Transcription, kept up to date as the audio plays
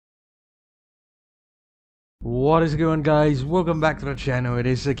What is going on, guys? Welcome back to the channel. It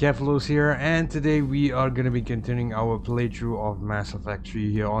is Akephalos here, and today we are going to be continuing our playthrough of Mass Effect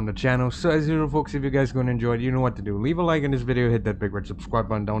 3 here on the channel. So as usual, folks, if you guys going to enjoy it, you know what to do. Leave a like on this video, hit that big red subscribe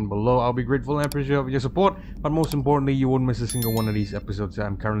button down below. I'll be grateful and appreciative of your support, but most importantly, you won't miss a single one of these episodes that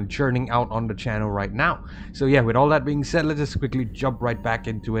I'm currently churning out on the channel right now. So yeah, with all that being said, let's just quickly jump right back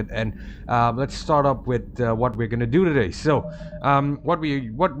into it, and let's start up with what we're going to do today. So what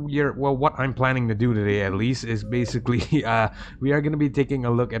I'm planning to do today, at least, is basically we are going to be taking a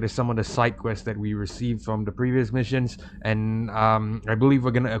look at some of the side quests that we received from the previous missions, and I believe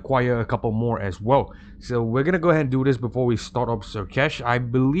we're going to acquire a couple more as well. So we're going to go ahead and do this before we start up Surkesh. I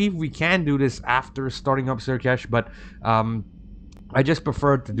believe we can do this after starting up Surkesh, but I just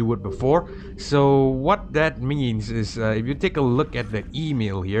prefer to do it before. So what that means is, if you take a look at the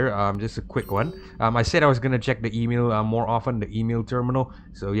email here, just a quick one. I said I was gonna check the email more often, the email terminal.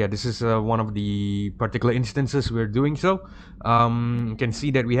 So yeah, this is one of the particular instances we're doing so. You can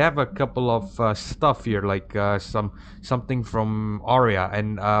see that we have a couple of stuff here, like something from Aria.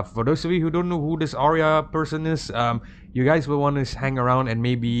 And for those of you who don't know who this Aria person is, you guys will want to hang around and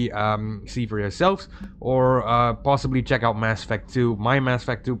maybe see for yourselves, or possibly check out Mass Effect 2, my Mass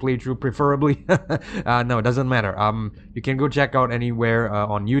Effect 2 playthrough preferably. No, it doesn't matter. You can go check out anywhere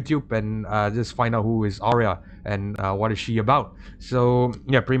on YouTube and just find out who is Aria and what is she about. So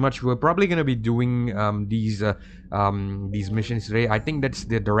yeah, pretty much we're probably gonna be doing these missions today. I think that's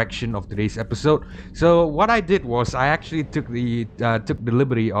the direction of today's episode. So what I did was I actually took the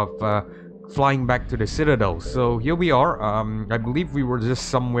liberty of flying back to the Citadel. So here we are. I believe we were just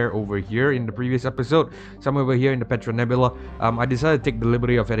somewhere over here in the previous episode, somewhere over here in the Petra Nebula. I decided to take the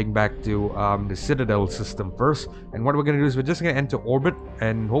liberty of heading back to the Citadel system first, and what we're gonna do is we're just gonna enter orbit,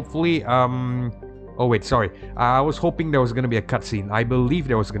 and hopefully oh wait, sorry. I was hoping there was gonna be a cutscene. I believe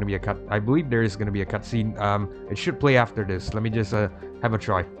there was gonna be a cut. I believe there is gonna be a cutscene. It should play after this. Let me just have a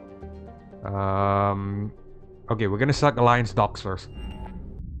try. Okay, we're gonna select Alliance docks first.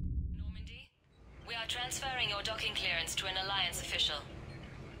 We are transferring your docking clearance to an Alliance official.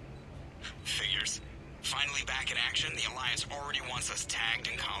 Figures. Finally back in action, the Alliance already wants us tagged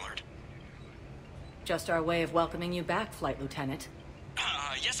and collared. Just our way of welcoming you back, Flight Lieutenant.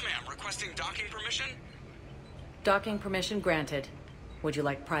 Yes ma'am. Requesting docking permission? Docking permission granted. Would you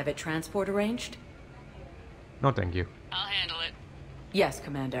like private transport arranged? No, thank you. I'll handle it. Yes,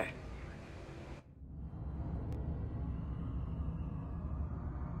 Commander.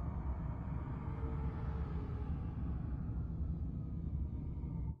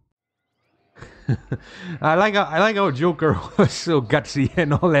 I like how Joker was so gutsy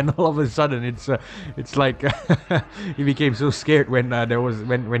and all of a sudden it's like he became so scared when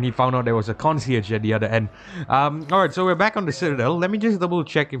when he found out there was a concierge at the other end. All right, so we're back on the Citadel. Let me just double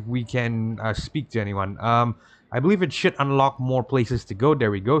check if we can speak to anyone. I believe it should unlock more places to go.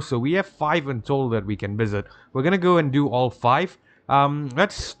 There we go. So we have 5 in total that we can visit. We're gonna go and do all 5.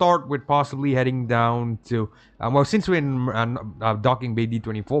 Let's start with possibly heading down to, well, since we're in docking bay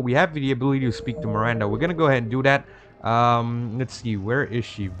D24, we have the ability to speak to Miranda. We're gonna go ahead and do that. Let's see, where is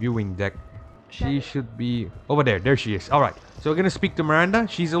she? Viewing deck. She should be over there. There she is. All right, so we're gonna speak to Miranda.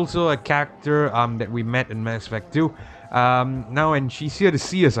 She's also a character that we met in Mass Effect 2. Now, and she's here to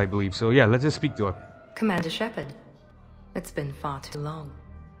see us, I believe. So yeah, let's just speak to her. Commander Shepard, it's been far too long.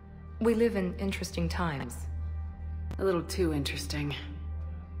 We live in interesting times. A little too interesting.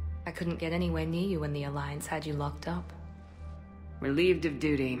 I couldn't get anywhere near you when the Alliance had you locked up. Relieved of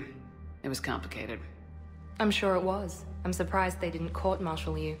duty. It was complicated. I'm sure it was. I'm surprised they didn't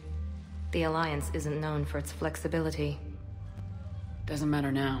court-martial you. The Alliance isn't known for its flexibility. Doesn't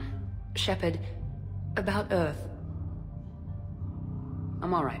matter now. Shepard, about Earth.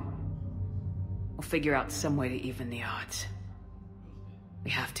 I'm alright. We'll figure out some way to even the odds.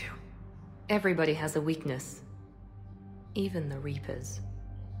 We have to. Everybody has a weakness. Even the Reapers.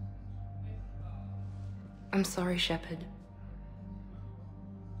 I'm sorry, Shepard.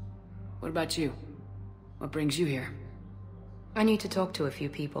 What about you? What brings you here? I need to talk to a few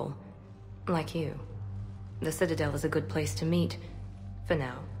people. Like you. The Citadel is a good place to meet. For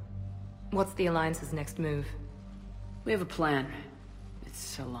now. What's the Alliance's next move? We have a plan.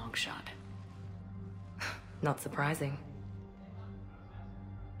 It's a long shot. Not surprising.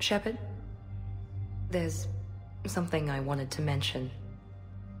 Shepard? There's something I wanted to mention.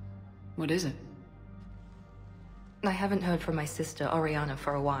 What is it? I haven't heard from my sister, Oriana,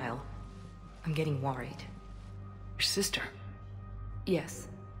 for a while. I'm getting worried. Your sister? Yes.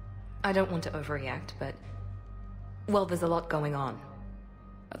 I don't want to overreact, but... well, there's a lot going on.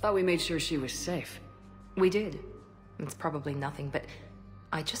 I thought we made sure she was safe. We did. It's probably nothing, but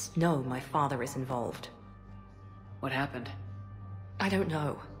I just know my father is involved. What happened? I don't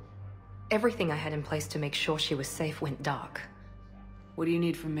know. Everything I had in place to make sure she was safe went dark. What do you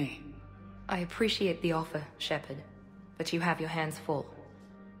need from me? I appreciate the offer, Shepard, but you have your hands full.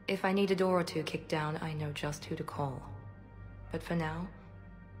 If I need a door or two kicked down, I know just who to call. But for now,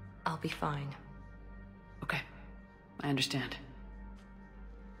 I'll be fine. Okay, I understand.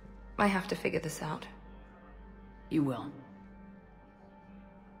 I have to figure this out. You will.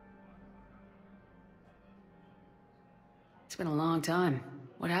 It's been a long time.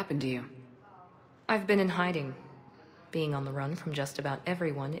 What happened to you? I've been in hiding. Being on the run from just about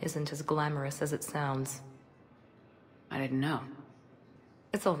everyone isn't as glamorous as it sounds. I didn't know.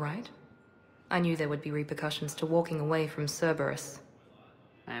 It's all right. I knew there would be repercussions to walking away from Cerberus.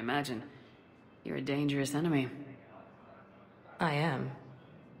 I imagine. You're a dangerous enemy. I am.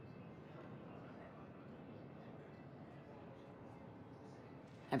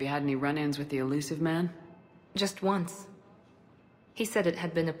 Have you had any run-ins with the elusive man? Just once. He said it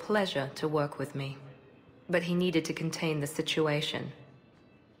had been a pleasure to work with me, but he needed to contain the situation.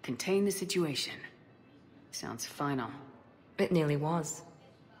 Contain the situation. Sounds final. It nearly was.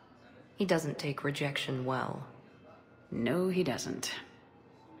 He doesn't take rejection well. No, he doesn't.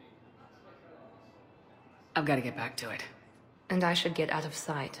 I've got to get back to it. And I should get out of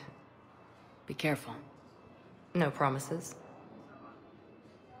sight. Be careful. No promises.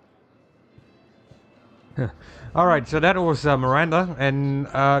 Alright, so that was Miranda, and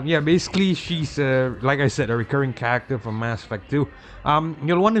yeah, basically she's, like I said, a recurring character from Mass Effect 2.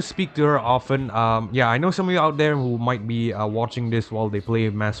 You'll want to speak to her often. Yeah, I know some of you out there who might be watching this while they play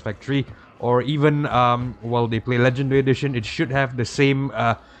Mass Effect 3, or even while they play Legendary Edition. It should have the same,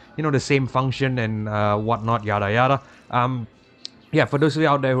 you know, the same function and whatnot, yada yada. Yeah, for those of you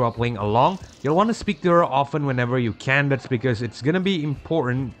out there who are playing along, you'll want to speak to her often whenever you can. That's because it's going to be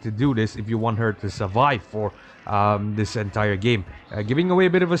important to do this if you want her to survive for this entire game. Giving away a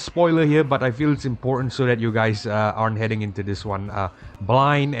bit of a spoiler here, but I feel it's important so that you guys aren't heading into this one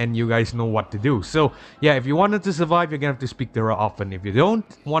blind and you guys know what to do. So, yeah, if you want her to survive, you're going to have to speak to her often. If you don't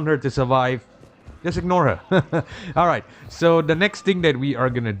want her to survive, just ignore her. Alright, so the next thing that we are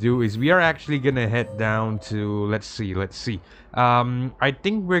gonna do is we are actually gonna head down to, let's see. I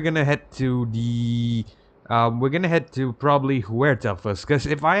think we're gonna head to the, we're gonna head to probably Huerta first, because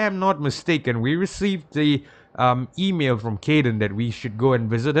if I am not mistaken, we received the email from Kaidan that we should go and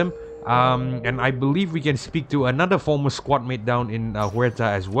visit him. And I believe we can speak to another former squad mate down in Huerta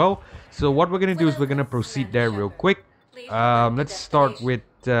as well. So what we're gonna do is we're gonna proceed there real quick. Let's start with,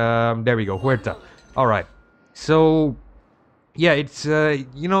 there we go, Huerta. Alright, so yeah, it's,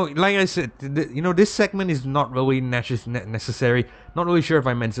 you know, like I said, you know, this segment is not really necessary. Not really sure if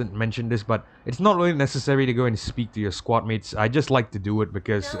I mentioned this, but it's not really necessary to go and speak to your squad mates. I just like to do it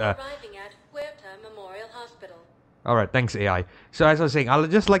because Arriving at Huerta Memorial Hospital. Alright, thanks AI. So as I was saying, I'll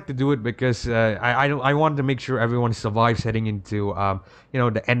just like to do it because I want to make sure everyone survives heading into you know,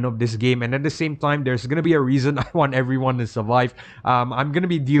 the end of this game, and at the same time there's gonna be a reason I want everyone to survive. I'm gonna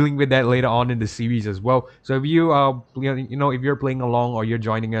be dealing with that later on in the series as well. So if you you know, if you're playing along or you're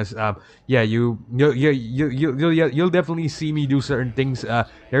joining us, yeah, you'll definitely see me do certain things.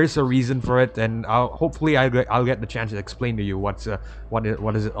 There is a reason for it, and hopefully I'll get the chance to explain to you what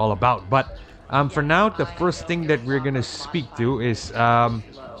is it all about. But for now, the first thing that we're gonna speak to is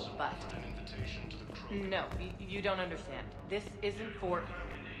No, you don't understand. This isn't for...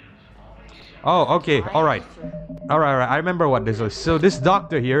 Oh, okay, alright. Alright, I remember what this is. So this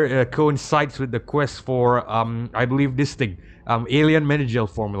doctor here coincides with the quest for, I believe this thing. Alien Meningel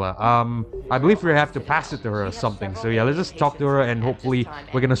formula. I believe we have to pass it to her or something. So yeah, let's just talk to her and hopefully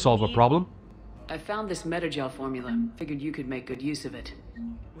we're gonna solve a problem. I found this metagel formula. Figured you could make good use of it.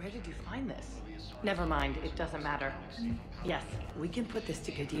 Where did you find this? Never mind, it doesn't matter. Yes, we can put this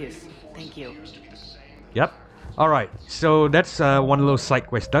to good use. Thank you. Yep. Alright, so that's one little side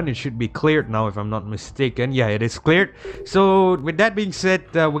quest done. It should be cleared now if I'm not mistaken. Yeah, it is cleared. So with that being said,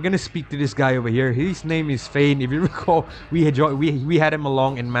 we're gonna speak to this guy over here. His name is Fane. If you recall, we had him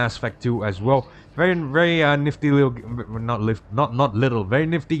along in Mass Effect 2 as well. Very nifty little, not little, very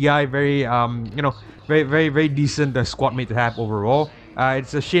nifty guy. Very you know, very decent squad mate to have overall.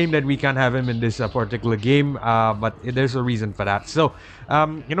 It's a shame that we can't have him in this particular game, but there's a reason for that. So,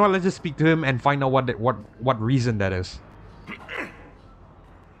 you know what? Let's just speak to him and find out what reason that is.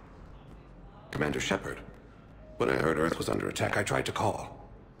 Commander Shepard. When I heard Earth was under attack, I tried to call.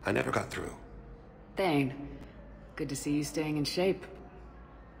 I never got through. Thane, good to see you staying in shape.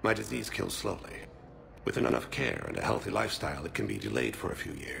 My disease kills slowly. With enough care and a healthy lifestyle, it can be delayed for a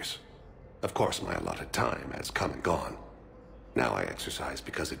few years. Of course, my allotted time has come and gone. Now I exercise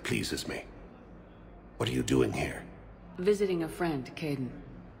because it pleases me. What are you doing here? Visiting a friend, Caden.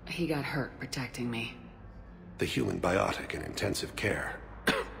 He got hurt protecting me. The human biotic in intensive care.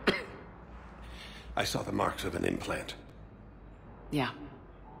 I saw the marks of an implant. Yeah.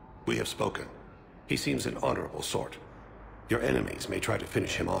 We have spoken. He seems an honorable sort. Your enemies may try to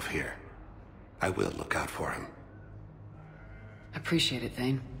finish him off here. I will look out for him. Appreciate it,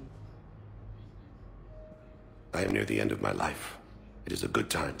 Thane. I am near the end of my life. It is a good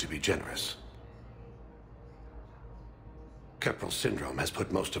time to be generous. Keppel syndrome has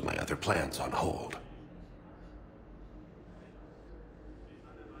put most of my other plans on hold.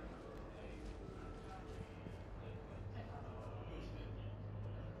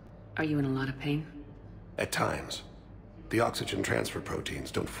 Are you in a lot of pain? At times. The oxygen transfer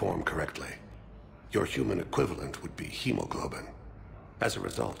proteins don't form correctly. Your human equivalent would be hemoglobin. As a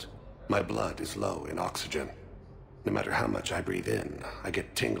result, my blood is low in oxygen. No matter how much I breathe in, I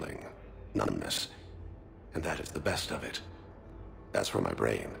get tingling, numbness, and that is the best of it. As for my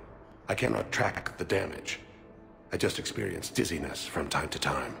brain, I cannot track the damage. I just experience dizziness from time to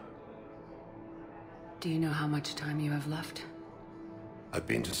time. Do you know how much time you have left? I've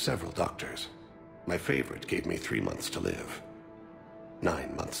been to several doctors. My favorite gave me 3 months to live.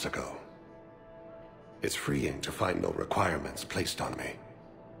 9 months ago. It's freeing to find no requirements placed on me.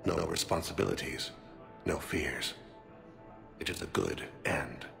 No responsibilities. No fears. It is a good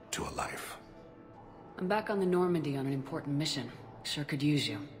end to a life. I'm back on the Normandy on an important mission. Sure could use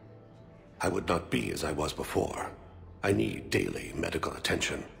you. I would not be as I was before. I need daily medical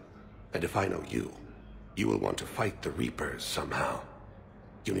attention. And if I know you, you will want to fight the Reapers somehow.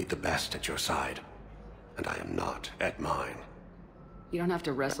 You need the best at your side. And I am not at mine. You don't have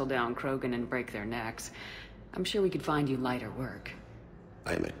to wrestle down Krogan and break their necks. I'm sure we could find you lighter work.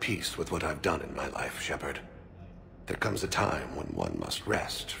 I am at peace with what I've done in my life, Shepard. There comes a time when one must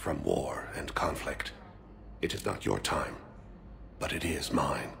rest from war and conflict. It is not your time, but it is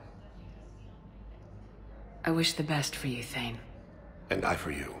mine. I wish the best for you, Thane. And I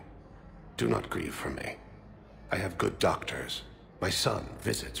for you. Do not grieve for me. I have good doctors. My son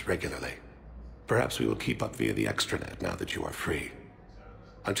visits regularly. Perhaps we will keep up via the extranet now that you are free.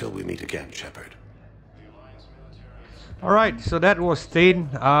 Until we meet again, Shepard. All right, so that was Thane.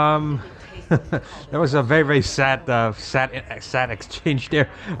 That was a very, very sad exchange there.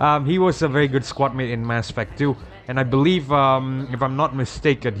 He was a very good squad mate in Mass Effect 2, and I believe, if I'm not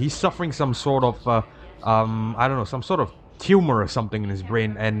mistaken, he's suffering some sort of, I don't know, some sort of tumor or something in his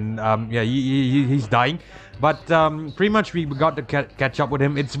brain, and yeah, he's dying. But pretty much we got to catch up with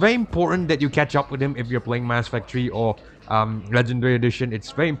him. It's very important that you catch up with him if you're playing Mass Effect 3 or Legendary Edition.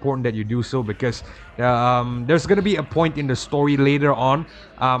 It's very important that you do so because there's gonna be a point in the story later on.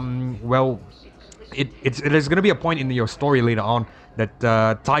 Well, there's gonna be a point in your story later on that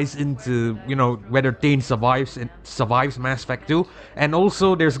ties into, you know, whether Thane survives Mass Effect 2, and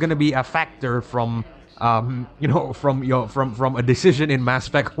also there's gonna be a factor from you know, from a decision in Mass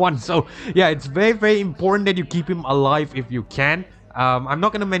Effect 1. So yeah, it's very, very important that you keep him alive if you can. I'm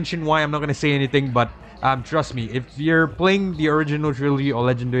not gonna mention why, I'm not gonna say anything, but trust me, if you're playing the original trilogy or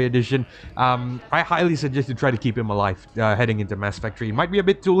Legendary Edition, I highly suggest you try to keep him alive heading into Mass Effect 3. It might be a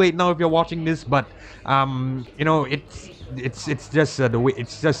bit too late now if you're watching this, but you know, it's just the way,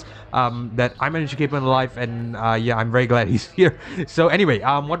 it's just that I managed to keep him alive, and yeah, I'm very glad he's here. So anyway,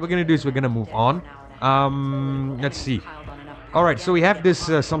 what we're gonna do is we're gonna move on. Let's see. Alright, so we have this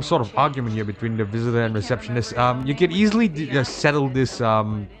some sort of argument here between the visitor and receptionist. You can easily settle this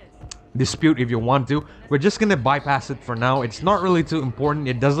dispute if you want to. We're just gonna bypass it for now. It's not really too important.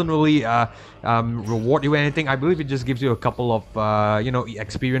 It doesn't really reward you anything. I believe it just gives you a couple of you know,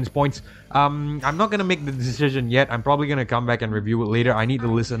 experience points. I'm not gonna make the decision yet. I'm probably gonna come back and review it later. I need to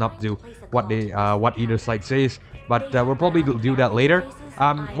listen up to what what either side says, but we'll probably do that later.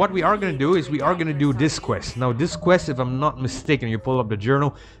 What we are going to do is we are going to do this quest. Now this quest, if I'm not mistaken, you pull up the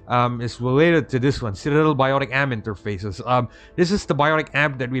journal, is related to this one, Citadel Biotic Amp Interfaces. This is the Biotic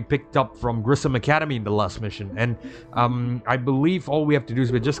Amp that we picked up from Grissom Academy in the last mission, and I believe all we have to do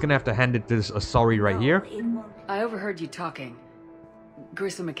is we're just going to have to hand it to this Asari right here. I overheard you talking.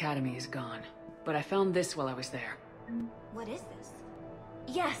 Grissom Academy is gone, but I found this while I was there. What is this?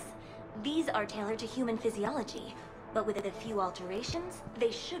 Yes, these are tailored to human physiology. But with a few alterations, they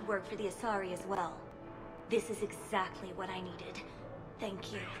should work for the Asari as well. This is exactly what I needed.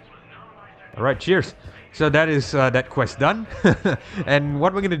 Thank you. Alright, cheers. So that is that quest done. And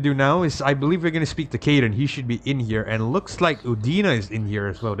what we're going to do now is, I believe we're going to speak to Caden. He should be in here. And looks like Udina is in here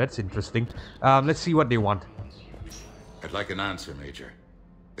as well. That's interesting. Let's see what they want. I'd like an answer, Major.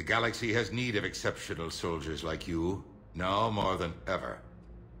 The galaxy has need of exceptional soldiers like you, now more than ever.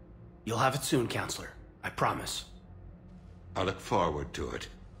 You'll have it soon, Counselor. I promise. I look forward to it.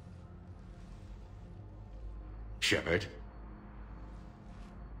 Shepard?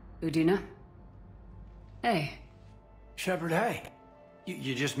 Udina? Hey. Shepard, hey.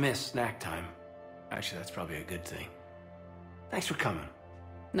 You just missed snack time. Actually, that's probably a good thing. Thanks for coming.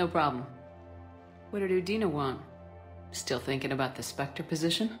 No problem. What did Udina want? Still thinking about the Spectre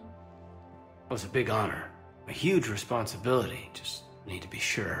position? Well, it's a big honor. A huge responsibility. Just need to be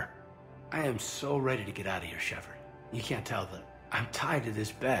sure. I am so ready to get out of here, Shepard. You can't tell that I'm tied to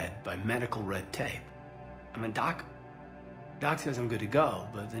this bed by medical red tape. I mean, Doc says I'm good to go,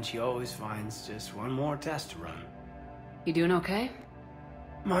 but then she always finds just one more test to run. You doing okay?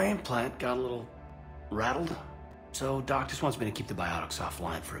 My implant got a little rattled, so Doc just wants me to keep the biotics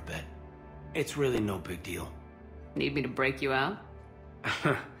offline for a bit. It's really no big deal. Need me to break you out?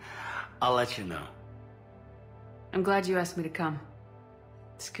 I'll let you know. I'm glad you asked me to come.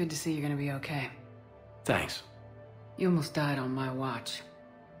 It's good to see you're gonna be okay. Thanks. You almost died on my watch.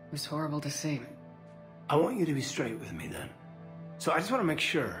 It was horrible to see. I want you to be straight with me then. So I just want to make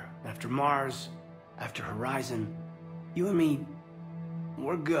sure, after Mars, after Horizon, you and me,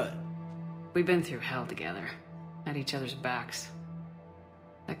 we're good. We've been through hell together, at each other's backs.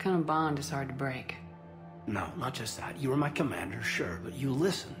 That kind of bond is hard to break. No, not just that. You were my commander, sure, but you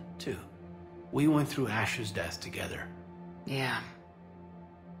listened, too. We went through Ash's death together. Yeah.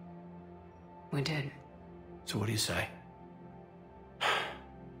 We did. So what do you say?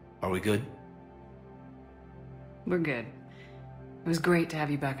 Are we good? We're good. It was great to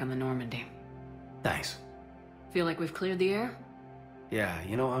have you back on the Normandy. Thanks. Feel like we've cleared the air? Yeah,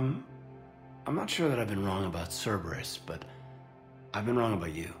 you know, I'm not sure that I've been wrong about Cerberus, but I've been wrong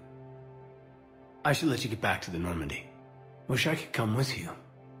about you. I should let you get back to the Normandy. Wish I could come with you.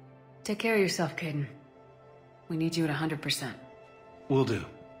 Take care of yourself, Caden. We need you at 100%. Will do.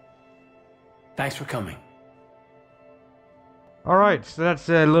 Thanks for coming. Alright, so that's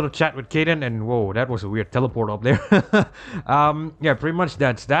a little chat with Caden, and whoa, that was a weird teleport up there. Yeah, pretty much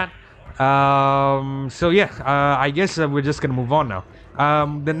that's that. So yeah, I guess we're just gonna move on now.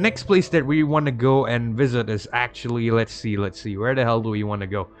 The next place that we want to go and visit is actually, let's see, where the hell do we want to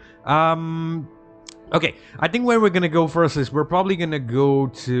go? Okay, I think where we're gonna go first is we're probably gonna go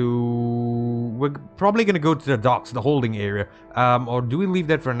to the docks, the holding area. Or do we leave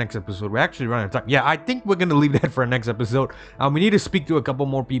that for our next episode? We're actually running out of time. Yeah, I think we're gonna leave that for our next episode. We need to speak to a couple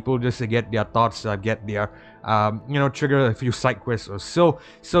more people just to get their thoughts, get their, trigger a few side quests or so.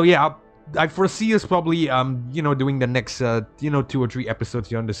 So yeah, I foresee us probably, doing the next, 2 or 3 episodes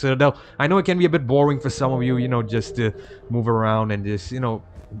here on the Citadel. I know it can be a bit boring for some of you, just to move around and just,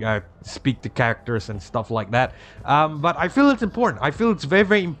 speak to characters and stuff like that. But I feel it's important. I feel it's very,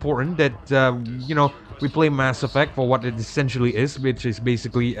 very important that, we play Mass Effect for what it essentially is, which is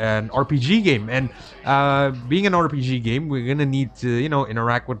basically an RPG game. And being an RPG game, we're gonna need to,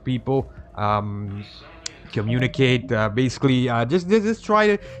 interact with people, communicate, basically just try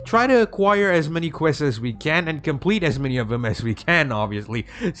to acquire as many quests as we can and complete as many of them as we can, obviously.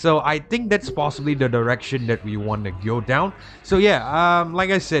 So I think that's possibly the direction that we want to go down. So yeah,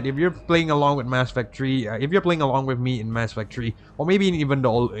 like I said, if you're playing along with Mass Effect 3, if you're playing along with me in Mass Effect 3, or maybe even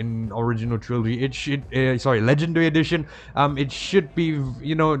in original trilogy, it should Legendary Edition, it should be,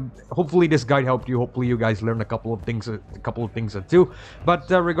 hopefully this guide helped you. Hopefully you guys learned a couple of things or two. But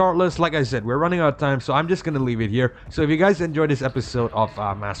regardless, like I said, we're running out of time, so I'm just gonna leave it here. So if you guys enjoyed this episode of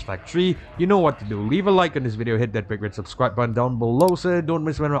Mass Effect 3, you know what to do. Leave a like on this video, hit that big red subscribe button down below so don't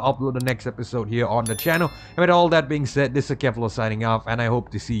miss when I upload the next episode here on the channel. And with all that being said, this is Akephalos signing off, and I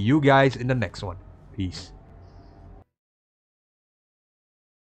hope to see you guys in the next one. Peace.